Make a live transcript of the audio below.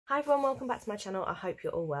Hi everyone, welcome back to my channel. I hope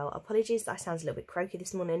you're all well. Apologies that I sound a little bit croaky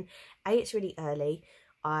this morning. It's really early.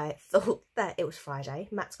 I thought that it was Friday.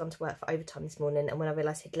 Matt's gone to work for overtime this morning, and when I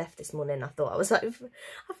realised he'd left this morning, I thought I was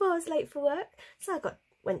late for work. So I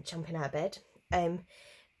went jumping out of bed.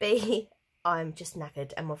 B, I'm just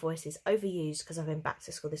knackered and my voice is overused because I've been back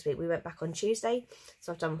to school this week. We went back on Tuesday,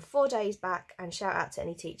 so I've done 4 days back, and shout out to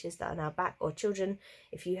any teachers that are now back, or children,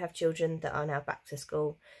 if you have children that are now back to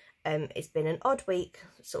school. It's been an odd week,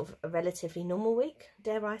 sort of a relatively normal week,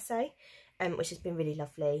 dare I say, which has been really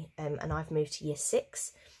lovely. And I've moved to year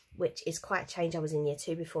 6, which is quite a change. I was in year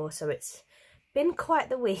 2 before, so it's been quite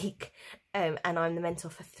the week. And I'm the mentor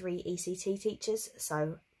for 3 ECT teachers,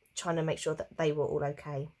 so trying to make sure that they were all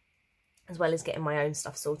okay, as well as getting my own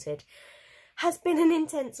stuff sorted. Has been an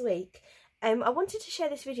intense week. I wanted to share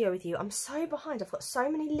this video with you. I'm so behind. I've got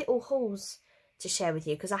so many little hauls to share with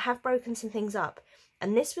you because I have broken some things up.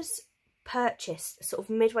 And this was purchased sort of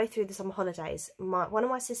midway through the summer holidays. One of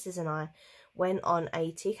my sisters and I went on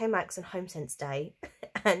a TKMaxx and Homesense day,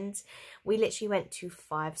 and we literally went to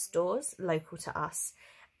 5 stores local to us.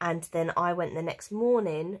 And then I went the next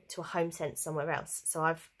morning to a Homesense somewhere else.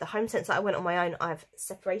 So the Homesense that I went on my own, I've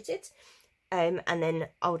separated. And then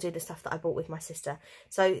I'll do the stuff that I bought with my sister.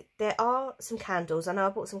 So there are some candles. I know I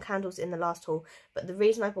bought some candles in the last haul, but the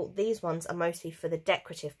reason I bought these ones are mostly for the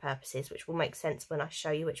decorative purposes, which will make sense when I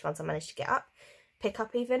show you which ones I managed to pick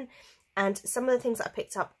up even. And some of the things that I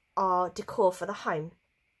picked up are decor for the home.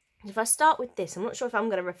 If I start with this, I'm not sure if I'm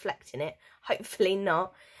going to reflect in it. Hopefully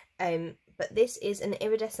not. But this is an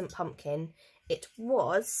iridescent pumpkin. It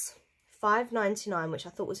was £5.99, which I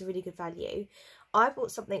thought was a really good value. I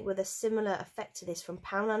bought something with a similar effect to this from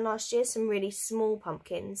Poundland last year, some really small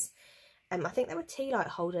pumpkins. I think they were tea light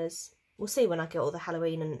holders. We'll see when I get all the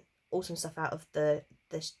Halloween and autumn stuff out of the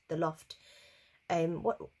loft.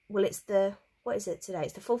 What is it today?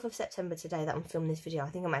 It's the 4th of September today that I'm filming this video. I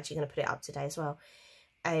think I'm actually going to put it up today as well.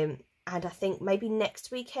 And I think maybe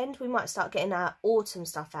next weekend we might start getting our autumn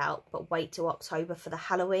stuff out, but wait till October for the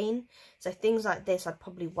Halloween. So things like this, I'd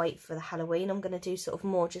probably wait for the Halloween. I'm going to do sort of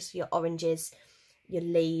more just your oranges, your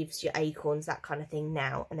leaves, your acorns, that kind of thing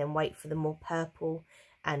now, and then wait for the more purple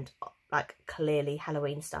and like clearly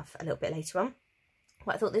Halloween stuff a little bit later on.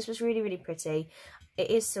 But I thought this was really, really pretty. It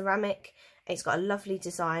is ceramic. It's got a lovely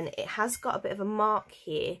design. It has got a bit of a mark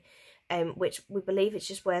here, which we believe it's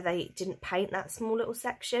just where they didn't paint that small little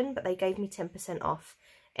section, but they gave me 10% off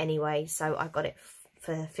anyway, so I got it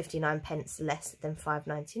for 59p less than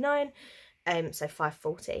 £5.99, so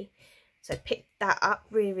 £5.40. So picked that up,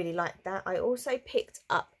 really, really liked that. I also picked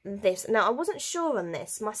up this. Now, I wasn't sure on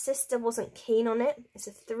this. My sister wasn't keen on it. It's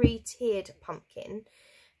a 3-tiered pumpkin.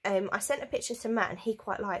 I sent a picture to Matt and he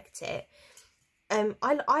quite liked it.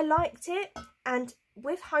 I liked it, and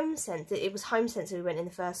with Homesense, it was Homesense that we went in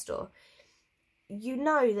the first store. You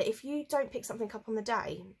know that if you don't pick something up on the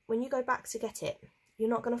day, when you go back to get it, you're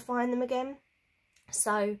not going to find them again.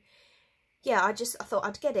 So yeah, I thought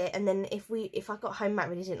I'd get it, and then if I got home, Matt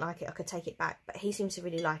really didn't like it, I could take it back, but he seems to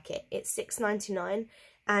really like it. It's £6.99,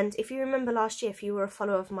 and if you remember last year, if you were a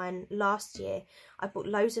follower of mine last year, I bought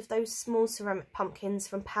loads of those small ceramic pumpkins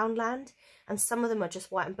from Poundland, and some of them are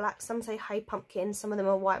just white and black. Some say Hey Pumpkin, some of them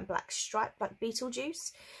are white and black striped like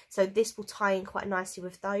Beetlejuice, so this will tie in quite nicely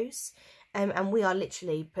with those. And we are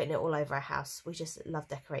literally putting it all over our house. We just love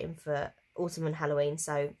decorating for autumn and Halloween,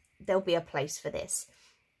 so there'll be a place for this.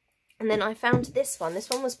 And then I found this one. This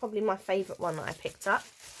one was probably my favourite one that I picked up.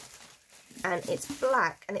 And it's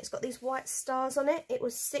black and it's got these white stars on it. It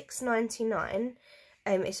was £6.99.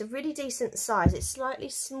 It's a really decent size. It's slightly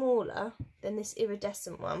smaller than this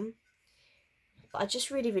iridescent one. But I just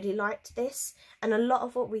really, really liked this. And a lot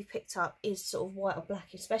of what we picked up is sort of white or black,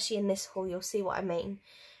 especially in this haul. You'll see what I mean.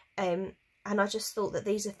 And I just thought that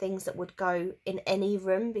these are things that would go in any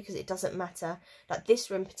room because it doesn't matter. Like this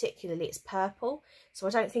room particularly, it's purple. So I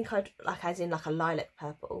don't think I'd, like as in like a lilac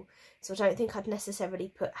purple. So I don't think I'd necessarily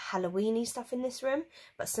put Halloween-y stuff in this room.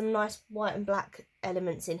 But some nice white and black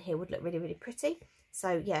elements in here would look really, really pretty.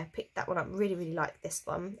 So yeah, picked that one up. Really, really like this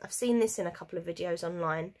one. I've seen this in a couple of videos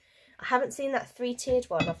online. I haven't seen that 3-tiered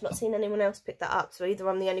one. I've not seen anyone else pick that up. So either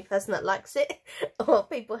I'm the only person that likes it or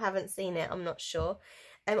people haven't seen it. I'm not sure.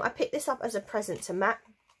 I picked this up as a present to Matt.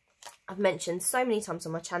 I've mentioned so many times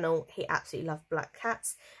on my channel, he absolutely loved black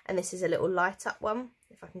cats. And this is a little light up one,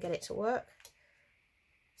 if I can get it to work.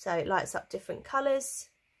 So it lights up different colours.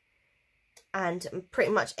 And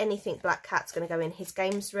pretty much anything black cat's going to go in his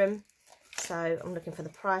games room. So I'm looking for the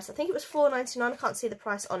price. I think it was £4.99. I can't see the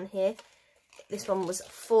price on here. This one was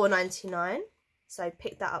 £4.99. So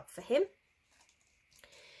picked that up for him.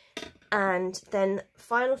 And then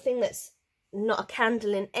final thing that's not a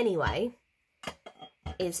candle in anyway,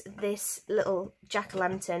 is this little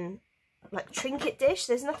jack-o'-lantern like trinket dish.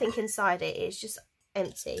 There's nothing inside it, it's just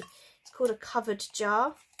empty. It's called a covered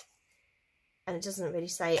jar, and it doesn't really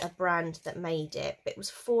say a brand that made it, but it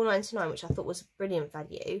was £4.99, which I thought was brilliant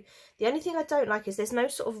value. The only thing I don't like is there's no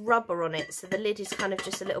sort of rubber on it, so the lid is kind of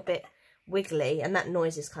just a little bit wiggly, and that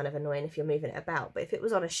noise is kind of annoying if you're moving it about. But if it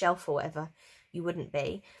was on a shelf or whatever, you wouldn't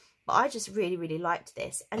be. But I just really liked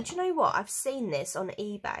this. And do you know what? I've seen this on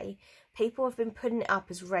eBay. People have been putting it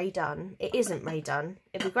up as Ray Dunn. It isn't Ray Dunn.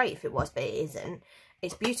 It'd be great if it was, but it isn't.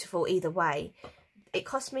 It's beautiful either way. It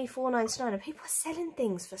cost me £4.99, and people are selling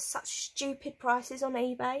things for such stupid prices on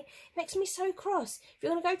eBay. It makes me so cross. If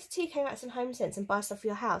you're going to go to TKMaxx and Homesense and buy stuff for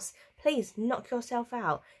your house, please knock yourself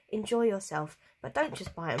out. Enjoy yourself. But don't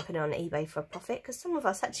just buy it and put it on eBay for a profit, because some of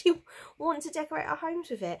us actually want to decorate our homes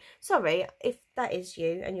with it. Sorry if that is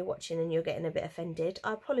you and you're watching and you're getting a bit offended.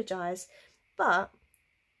 I apologise. But,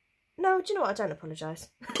 no, do you know what? I don't apologise.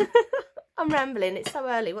 I'm rambling. It's so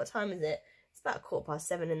early. What time is it? It's about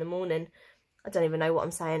 7:15 in the morning. I don't even know what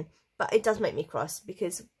I'm saying, but it does make me cross,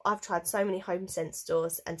 because I've tried so many Homesense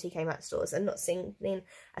stores and TKMaxx stores and not seen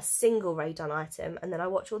a single Ray Dunn item, and then I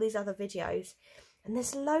watch all these other videos and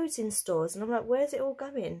there's loads in stores and I'm like, where's it all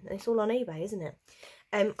going? And it's all on eBay, isn't it?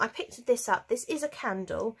 I picked this up. This is a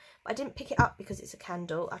candle, but I didn't pick it up because it's a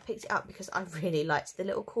candle. I picked it up because I really liked the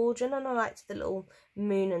little cauldron and I liked the little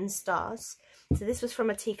moon and stars. So this was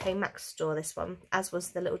from a TKMaxx store, this one, as was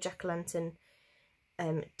the little jack-o'-lantern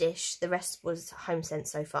dish. The rest was Homesense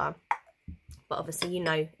so far, but obviously, you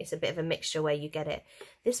know, it's a bit of a mixture where you get it.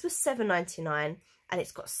 This was £7.99 and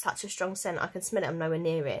it's got such a strong scent. I can smell it. I'm nowhere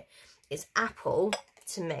near it. It's apple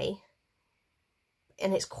to me,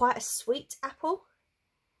 and it's quite a sweet apple.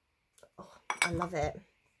 Oh, I love it.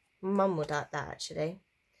 Mum would like that actually.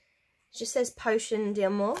 It just says Potion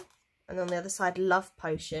d'Amour, and on the other side, Love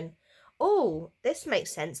Potion. Oh, this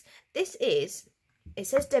makes sense. This is, it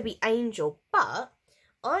says Debbie Angel, but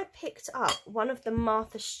I picked up one of the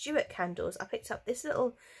Martha Stewart candles. I picked up this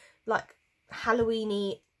little, like,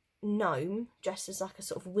 Halloween-y gnome dressed as like a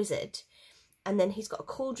sort of wizard. And then he's got a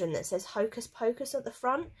cauldron that says Hocus Pocus at the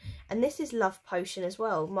front. And this is Love Potion as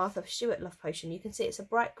well. Martha Stewart Love Potion. You can see it's a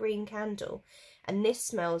bright green candle. And this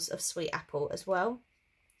smells of sweet apple as well.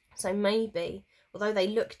 So maybe, although they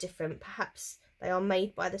look different, perhaps they are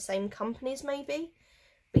made by the same companies maybe.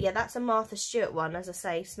 But yeah, that's a Martha Stewart one. As I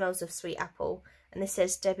say, smells of sweet apple. And this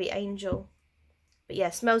says Debbie Angel. But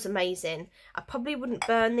yeah, smells amazing. I probably wouldn't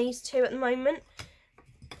burn these two at the moment,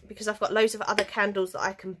 because I've got loads of other candles that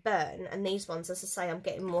I can burn, and these ones, as I say, I'm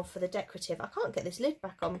getting more for the decorative. I can't get this lid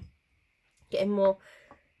back on. Getting more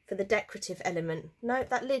for the decorative element. No,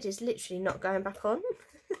 that lid is literally not going back on.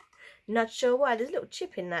 Not sure why. There's a little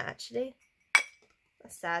chip in that actually.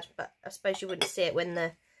 That's sad, but I suppose you wouldn't see it when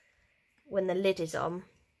the lid is on,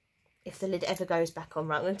 if the lid ever goes back on.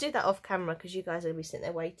 Right, I'm going to do that off camera because you guys are going to be sitting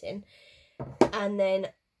there waiting. And then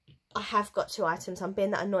I have got two items. I'm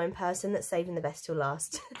being that annoying person that's saving the best till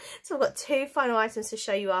last. So I've got two final items to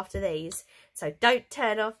show you after these. So don't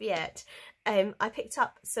turn off yet. I picked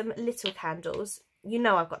up some little candles. You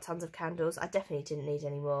know I've got tons of candles. I definitely didn't need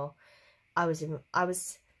any more. I was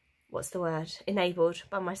what's the word? Enabled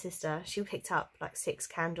by my sister. She picked up like 6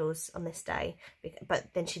 candles on this day.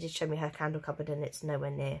 But then she did show me her candle cupboard and it's nowhere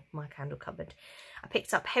near my candle cupboard. I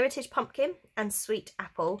picked up Heritage Pumpkin and Sweet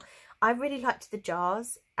Apple. I really liked the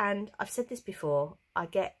jars, and I've said this before, I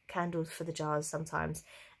get candles for the jars sometimes,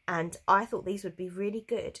 and I thought these would be really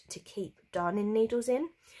good to keep darning needles in.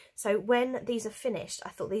 So when these are finished, I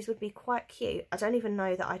thought these would be quite cute. I don't even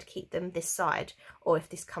know that I'd keep them this side, or if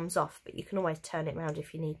this comes off, but you can always turn it around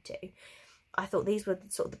if you need to. I thought these were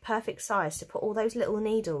sort of the perfect size to put all those little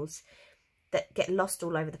needles that get lost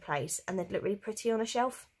all over the place, and they'd look really pretty on a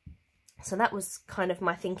shelf. So that was kind of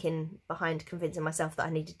my thinking behind convincing myself that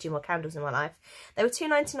I needed 2 more candles in my life. They were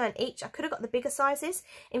 £2.99 each. I could have got the bigger sizes.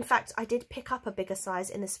 In fact, I did pick up a bigger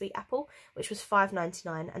size in the Sweet Apple, which was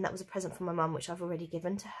 £5.99, and that was a present from my mum, which I've already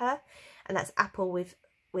given to her. And that's apple with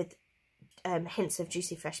hints of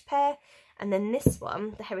juicy fresh pear. And then this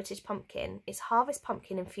one, the Heritage Pumpkin, is harvest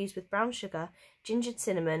pumpkin infused with brown sugar, gingered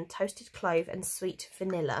cinnamon, toasted clove, and sweet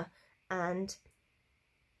vanilla. And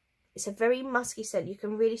it's a very musky scent. You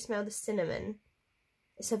can really smell the cinnamon.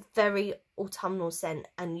 It's a very autumnal scent,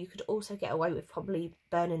 and you could also get away with probably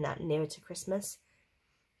burning that nearer to Christmas,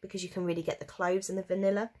 because you can really get the cloves and the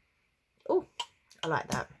vanilla. Oh, I like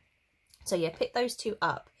that. So yeah, pick those 2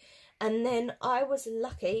 up. And then I was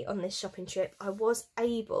lucky on this shopping trip. I was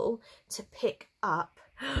able to pick up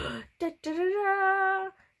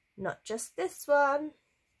not just this one.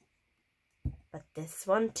 but this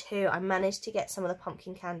one too, I managed to get some of the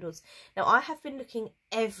pumpkin candles. Now, I have been looking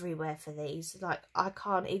everywhere for these. Like, I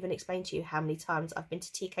can't even explain to you how many times I've been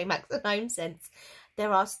to TKMaxx and Homesense.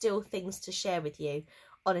 There are still things to share with you.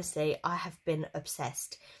 Honestly, I have been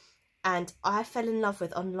obsessed. And I fell in love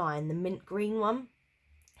with online the mint green one.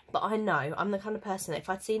 But I know I'm the kind of person that if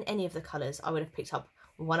I'd seen any of the colours, I would have picked up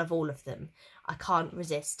one of all of them. I can't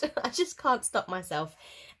resist. I just can't stop myself.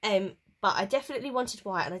 But I definitely wanted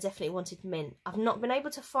white and I definitely wanted mint. I've not been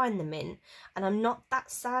able to find the mint, and I'm not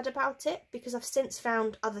that sad about it because I've since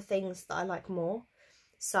found other things that I like more.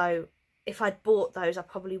 So if I'd bought those, I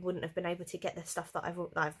probably wouldn't have been able to get the stuff that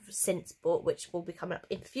I've since bought, which will be coming up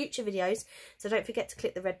in future videos. So don't forget to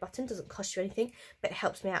click the red button. It doesn't cost you anything, but it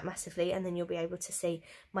helps me out massively, and then you'll be able to see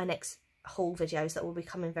my next haul videos that will be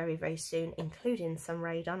coming very, very soon, including some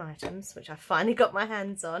Raid On items, which I finally got my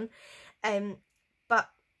hands on. But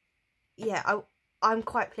yeah, I'm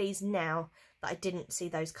quite pleased now that I didn't see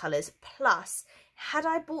those colours. Plus, had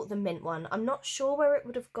I bought the mint one, I'm not sure where it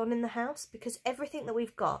would have gone in the house, because everything that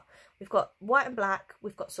we've got white and black,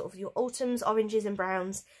 we've got sort of your autumns, oranges and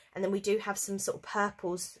browns, and then we do have some sort of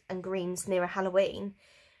purples and greens nearer Halloween.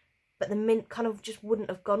 But the mint kind of just wouldn't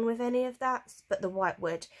have gone with any of that, but the white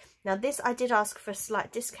would. Now this I did ask for a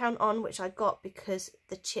slight discount on, which I got because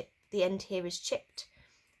the end here is chipped.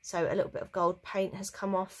 So a little bit of gold paint has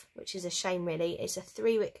come off, which is a shame really. It's a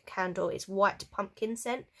 3-wick candle. It's white pumpkin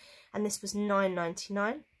scent, and this was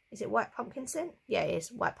 £9.99. Is it white pumpkin scent? Yeah, it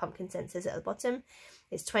is. White pumpkin scent says it at the bottom.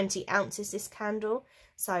 It's 20 ounces, this candle.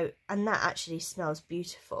 So, and that actually smells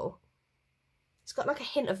beautiful. It's got like a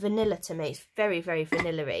hint of vanilla to me. It's very, very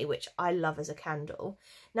vanilla-y, which I love as a candle.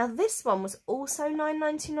 Now, this one was also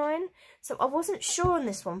 £9.99. So I wasn't sure on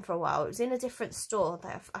this one for a while. It was in a different store.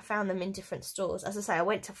 I found them in different stores. As I say, I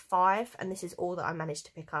went to 5, and this is all that I managed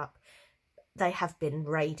to pick up. They have been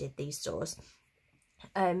raided, these stores.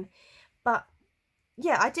 But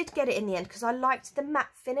yeah, I did get it in the end because I liked the matte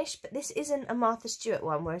finish, but this isn't a Martha Stewart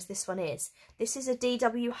one, whereas this one is. This is a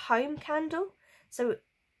DW Home candle. So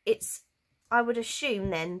it's, I would assume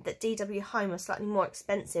then that DW Home are slightly more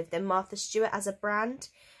expensive than Martha Stewart as a brand,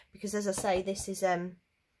 because as I say, this is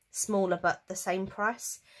smaller but the same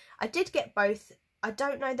price. I did get both. I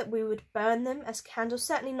don't know that we would burn them as candles,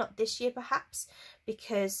 certainly not this year perhaps,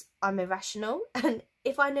 because I'm irrational, and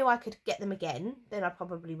if I knew I could get them again, then I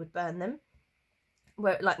probably would burn them.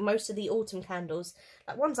 Where like most of the autumn candles,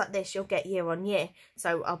 like ones like this, you'll get year on year,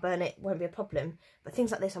 so I'll burn it, won't be a problem. But things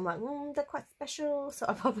like this, I'm like, they're quite special, so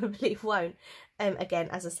I probably won't. Again,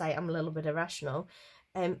 as I say, I'm a little bit irrational.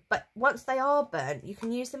 But once they are burnt, you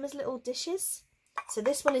can use them as little dishes. So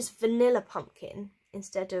this one is vanilla pumpkin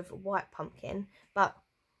instead of white pumpkin, but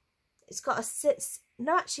it's got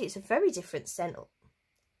no, actually it's a very different scent.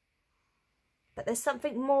 But there's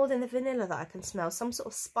something more than the vanilla that I can smell, some sort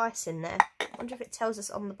of spice in there. I wonder if it tells us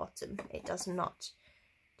on the bottom. It does not.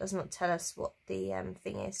 It does not tell us what the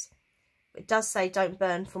thing is. But it does say don't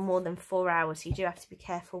burn for more than 4 hours. So you do have to be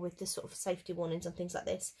careful with the sort of safety warnings and things like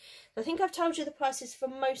this. So I think I've told you the prices for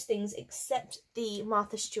most things except the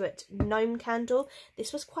Martha Stewart gnome candle.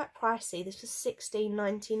 This was quite pricey. This was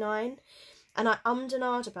 £16.99. And I ummed and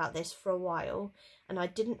ahed about this for a while, and I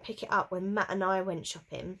didn't pick it up when Matt and I went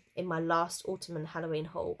shopping in my last autumn and Halloween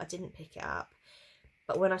haul. I didn't pick it up.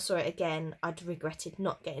 But when I saw it again, I'd regretted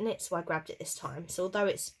not getting it, so I grabbed it this time. So although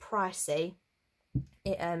it's pricey,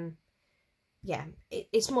 it's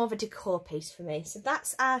more of a decor piece for me. So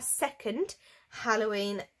that's our second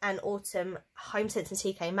Halloween and autumn Homesense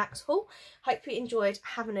and TKMaxx haul. Hope you enjoyed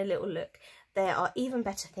having a little look. There are even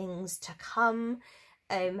better things to come,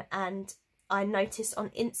 and I noticed on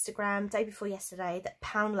Instagram day before yesterday that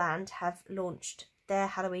Poundland have launched their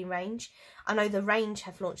Halloween range. I know the Range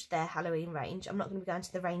have launched their Halloween range. I'm not going to be going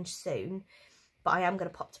to the Range soon, but I am going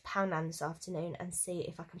to pop to Poundland this afternoon and see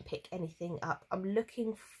if I can pick anything up. I'm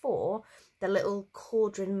looking for the little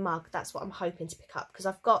cauldron mug. That's what I'm hoping to pick up, because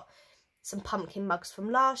I've got some pumpkin mugs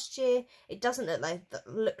from last year. It doesn't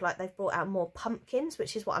look like they've brought out more pumpkins,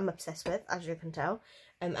 which is what I'm obsessed with, as you can tell,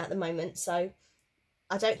 at the moment. So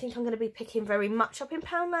I don't think I'm going to be picking very much up in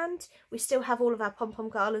Poundland. We still have all of our pom-pom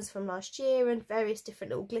garlands from last year and various different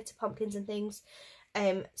little glitter pumpkins and things.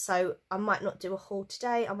 So I might not do a haul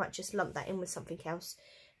today. I might just lump that in with something else.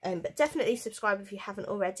 But definitely subscribe if you haven't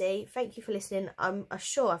already. Thank you for listening. I'm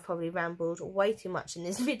sure I've probably rambled way too much in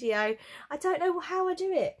this video. I don't know how I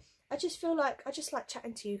do it. I just feel like I just like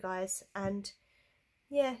chatting to you guys. And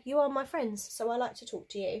yeah, you are my friends, so I like to talk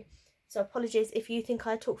to you. So apologies if you think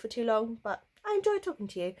I talk for too long, but I enjoy talking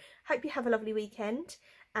to you. Hope you have a lovely weekend,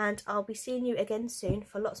 and I'll be seeing you again soon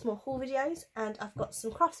for lots more haul videos, and I've got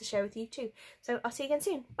some crafts to share with you too. So I'll see you again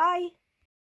soon. Bye!